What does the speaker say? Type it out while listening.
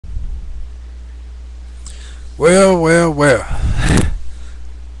Well, well, well.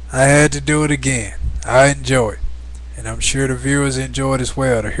 I had to do it again. I enjoyed, and I'm sure the viewers enjoyed as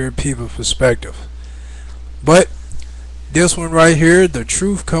well to hear people's perspective. But this one right here, the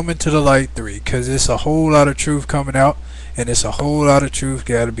truth coming to the light 3, because it's a whole lot of truth coming out, and it's a whole lot of truth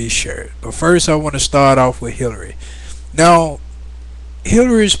got to be shared. But first, I want to start off with Hillary. Now,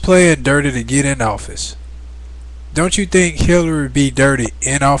 Hillary's playing dirty to get in office. Don't you think Hillary would be dirty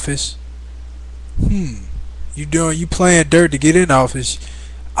in office? Hmm. You playing dirt to get in office?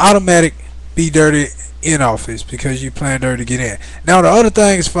 Automatic be dirty in office because you playing dirty to get in. Now the other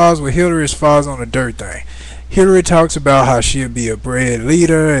thing as far as with Hillary as far as on the dirt thing. Hillary talks about how she'll be a bred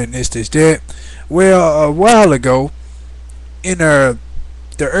leader and this that. Well, a while ago, in the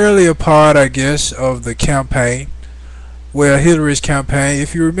earlier part, I guess, of the campaign, well, Hillary's campaign,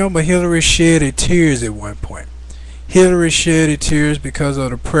 if you remember, Hillary shedded tears at one point. Hillary shedded tears because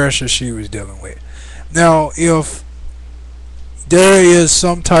of the pressure she was dealing with. Now, if there is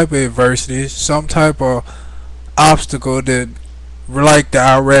some type of adversity, some type of obstacle that, like the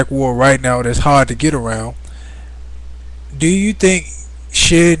Iraq War right now, that's hard to get around, do you think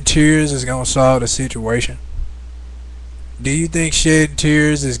shedding tears is going to solve the situation? Do you think shedding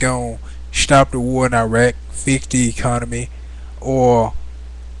tears is going to stop the war in Iraq, fix the economy, or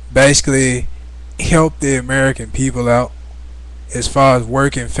basically help the American people out as far as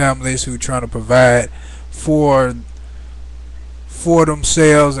working families who trying to provide for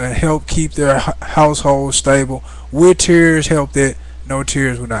themselves and help keep their household stable? With tears help that, no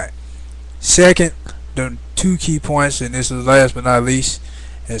tears will not. Second, the two key points, and this is last but not least,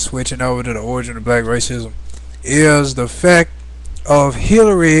 and switching over to the origin of black racism, is the fact of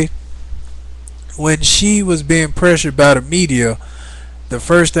Hillary when she was being pressured by the media. The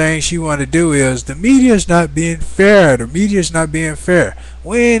first thing she wanted to do is the media is not being fair. The media is not being fair.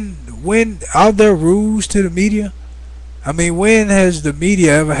 When are there rules to the media? I mean, when has the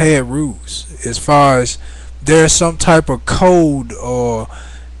media ever had rules as far as there's some type of code or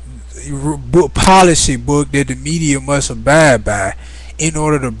policy book that the media must abide by in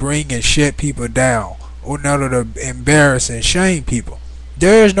order to bring and shut people down or in order to embarrass and shame people?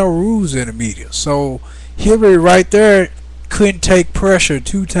 There is no rules in the media. So Hillary right there couldn't take pressure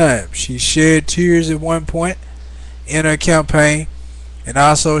two times. She shed tears at one point in her campaign, and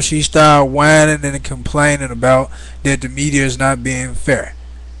also she started whining and complaining about that the media is not being fair.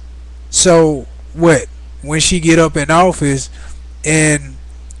 So what? When she get up in office and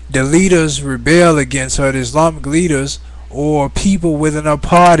the leaders rebel against her, the Islamic leaders or people within her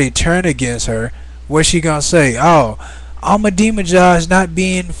party turn against her, what's she gonna say? Oh, I'm a demonize not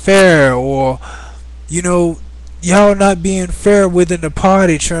being fair, or you know, y'all not being fair within the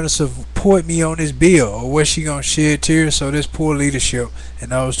party trying to support me on this bill, or was she gonna shed tears? So this poor leadership in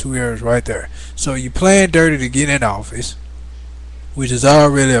those two areas right there. So you playing dirty to get in office, which is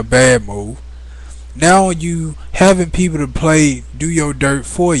already a bad move. Now you having people to do your dirt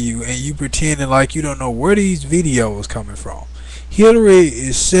for you, and you pretending like you don't know where these videos coming from. Hillary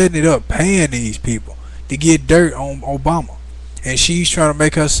is setting it up, paying these people to get dirt on Obama, and she's trying to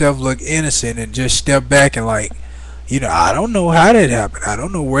make herself look innocent and just step back and like, I don't know how that happened. I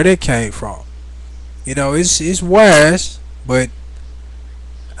don't know where that came from. It's wise, but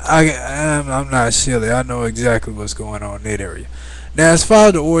I'm not silly. I know exactly what's going on in that area. Now, as far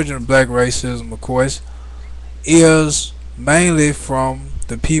as the origin of black racism, of course, is mainly from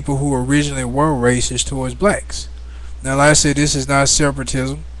the people who originally were racist towards blacks. Now, like I said, this is not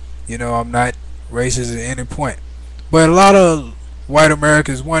separatism. I'm not racist at any point. But a lot of white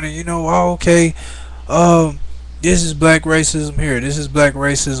Americans wondering, oh, okay, this is black racism here, this is black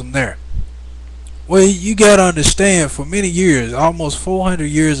racism there. Well, you gotta understand, for many years, almost 400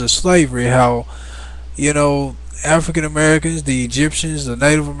 years of slavery, how, African Americans, the Egyptians, the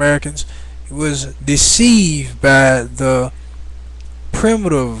Native Americans, was deceived by the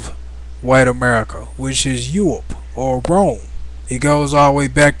primitive white America, which is Europe or Rome. It goes all the way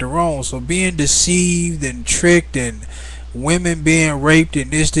back to Rome. So being deceived and tricked, and women being raped,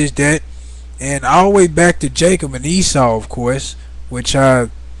 and this, that, and all the way back to Jacob and Esau, of course, which I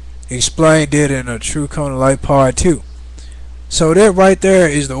explained it in a True Coming to Light Part 2. So that right there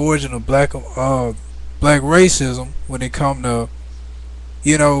is the origin of black racism when it come to,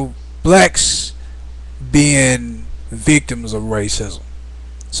 blacks being victims of racism.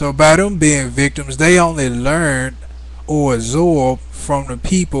 So by them being victims, they only learned or absorbed from the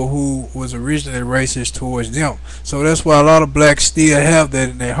people who was originally racist towards them. So that's why a lot of blacks still have that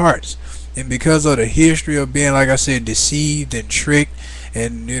in their hearts. And because of the history of being, like I said, deceived and tricked,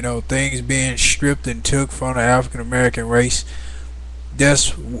 and things being stripped and took from the African American race,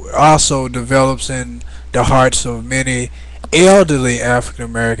 that's also develops in the hearts of many elderly African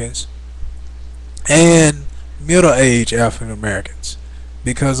Americans and middle-aged African Americans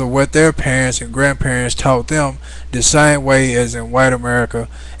because of what their parents and grandparents taught them, the same way as in white America,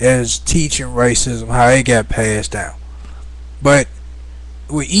 as teaching racism, how it got passed down. But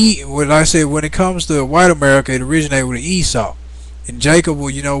when I said, when it comes to white America, it originated with Esau. And Jacob,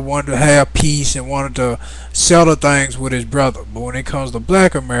 wanted to have peace and wanted to settle things with his brother. But when it comes to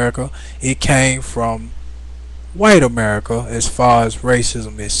black America, it came from white America as far as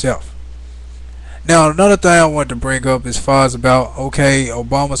racism itself. Now, another thing I want to bring up as far as about, okay,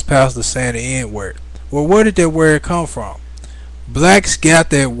 Obama's pastor saying the N-word. Well, where did that word come from? Blacks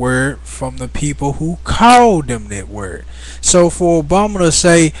got that word from the people who called them that word. So for Obama to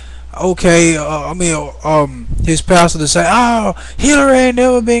say, okay, his pastor to say, oh, Hilary ain't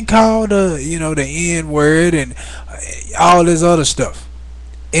never been called the N-word and all this other stuff.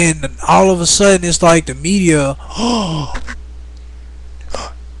 And all of a sudden, it's like the media, oh,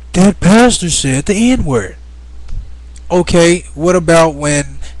 that pastor said the N-word. Okay, what about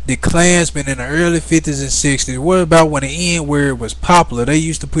when the Klansmen in the early 50s and 60s, what about when the N-word was popular? They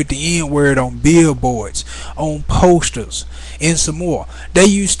used to put the N-word on billboards, on posters, and some more. They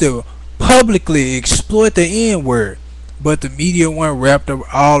used to publicly exploit the N-word, but the media went wrapped up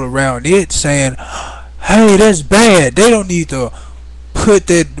all around it saying, hey, that's bad. They don't need to put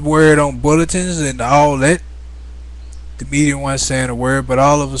that word on bulletins and all that. The media wasn't saying a word, but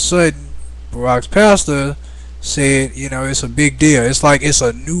all of a sudden, Barack's pastor said, it's a big deal. It's like it's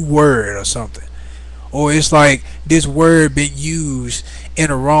a new word or something. Or it's like this word been used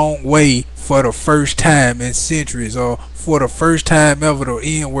in a wrong way for the first time in centuries, or for the first time ever the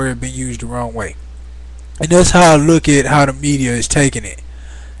N word been used the wrong way. And that's how I look at how the media is taking it.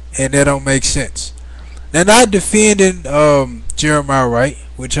 And that don't make sense. Now, not defending Jeremiah Wright,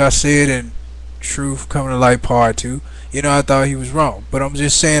 which I said in Truth Coming to Light Part 2. I thought he was wrong. But I'm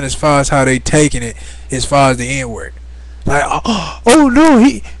just saying as far as how they taking it as far as the N-word. Like, oh no,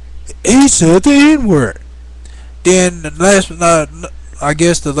 he said the N-word. Then the last, I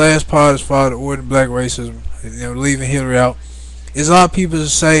guess the last part as far as the ordinary black racism, leaving Hilary out, is a lot of people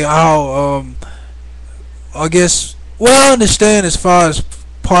say, I guess, well, I understand as far as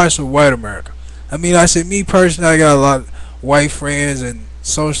parts of white America. I mean, I said, me personally, I got a lot of white friends and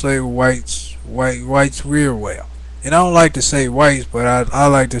associated with whites real well. And I don't like to say whites, but I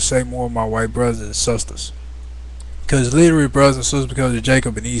like to say more of my white brothers and sisters. Because literally brothers and sisters because of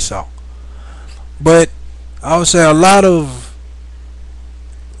Jacob and Esau. But I would say a lot of,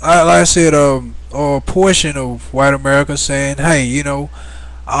 like I said, a portion of white America saying, hey,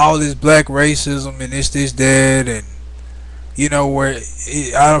 all this black racism and this, that, and, where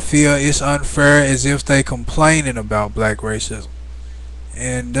I feel it's unfair as if they complaining about black racism.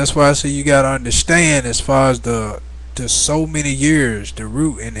 And that's why I say you got to understand as far as the so many years, the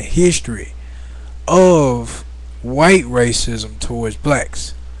root and the history of white racism towards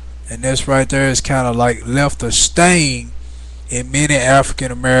blacks. And that's right there is kind of like left a stain in many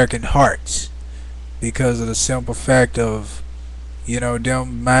African American hearts because of the simple fact of,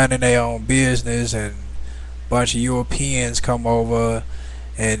 them minding their own business and a bunch of Europeans come over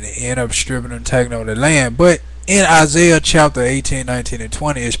and end up stripping and taking over the land. But in Isaiah chapter 18, 19, and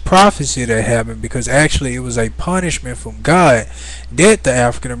 20, it's prophecy that happened because actually it was a punishment from God that the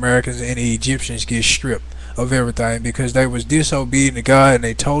African Americans and the Egyptians get stripped of everything because they was disobedient to God and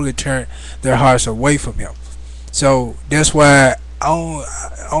they totally turned their hearts away from Him. So that's why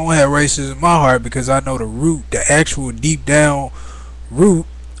I don't have racism in my heart, because I know the root, the actual deep down root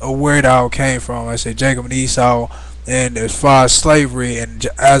of where it all came from. I said Jacob and Esau. And as far as slavery in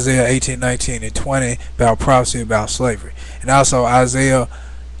Isaiah 18, 19, and 20 about prophecy about slavery. And also Isaiah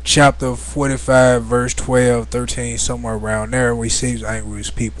chapter 45 verse 12, 13, somewhere around there, we see angry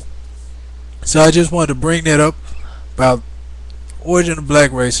with people. So I just wanted to bring that up about origin of black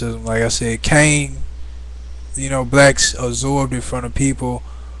racism. Like I said, came, blacks absorbed it from the people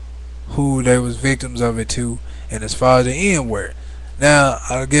who they was victims of it too. And as far as the N-word, now,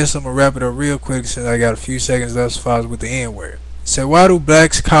 I guess I'm going to wrap it up real quick since I got a few seconds left as far as with the N-word. So why do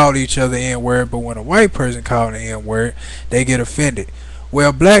blacks call each other N-word, but when a white person calls the N-word, they get offended?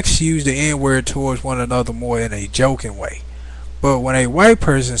 Well, blacks use the N-word towards one another more in a joking way. But when a white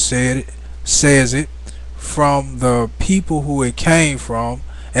person says it from the people who it came from,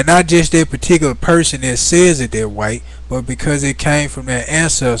 and not just that particular person that says that they're white, but because it came from their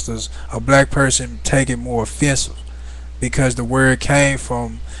ancestors, a black person take it more offensive. Because the word came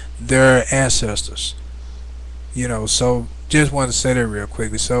from their ancestors. So just wanted to say that real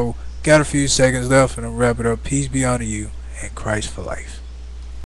quickly. So got a few seconds left and I'll wrap it up. Peace be unto you and Christ for life.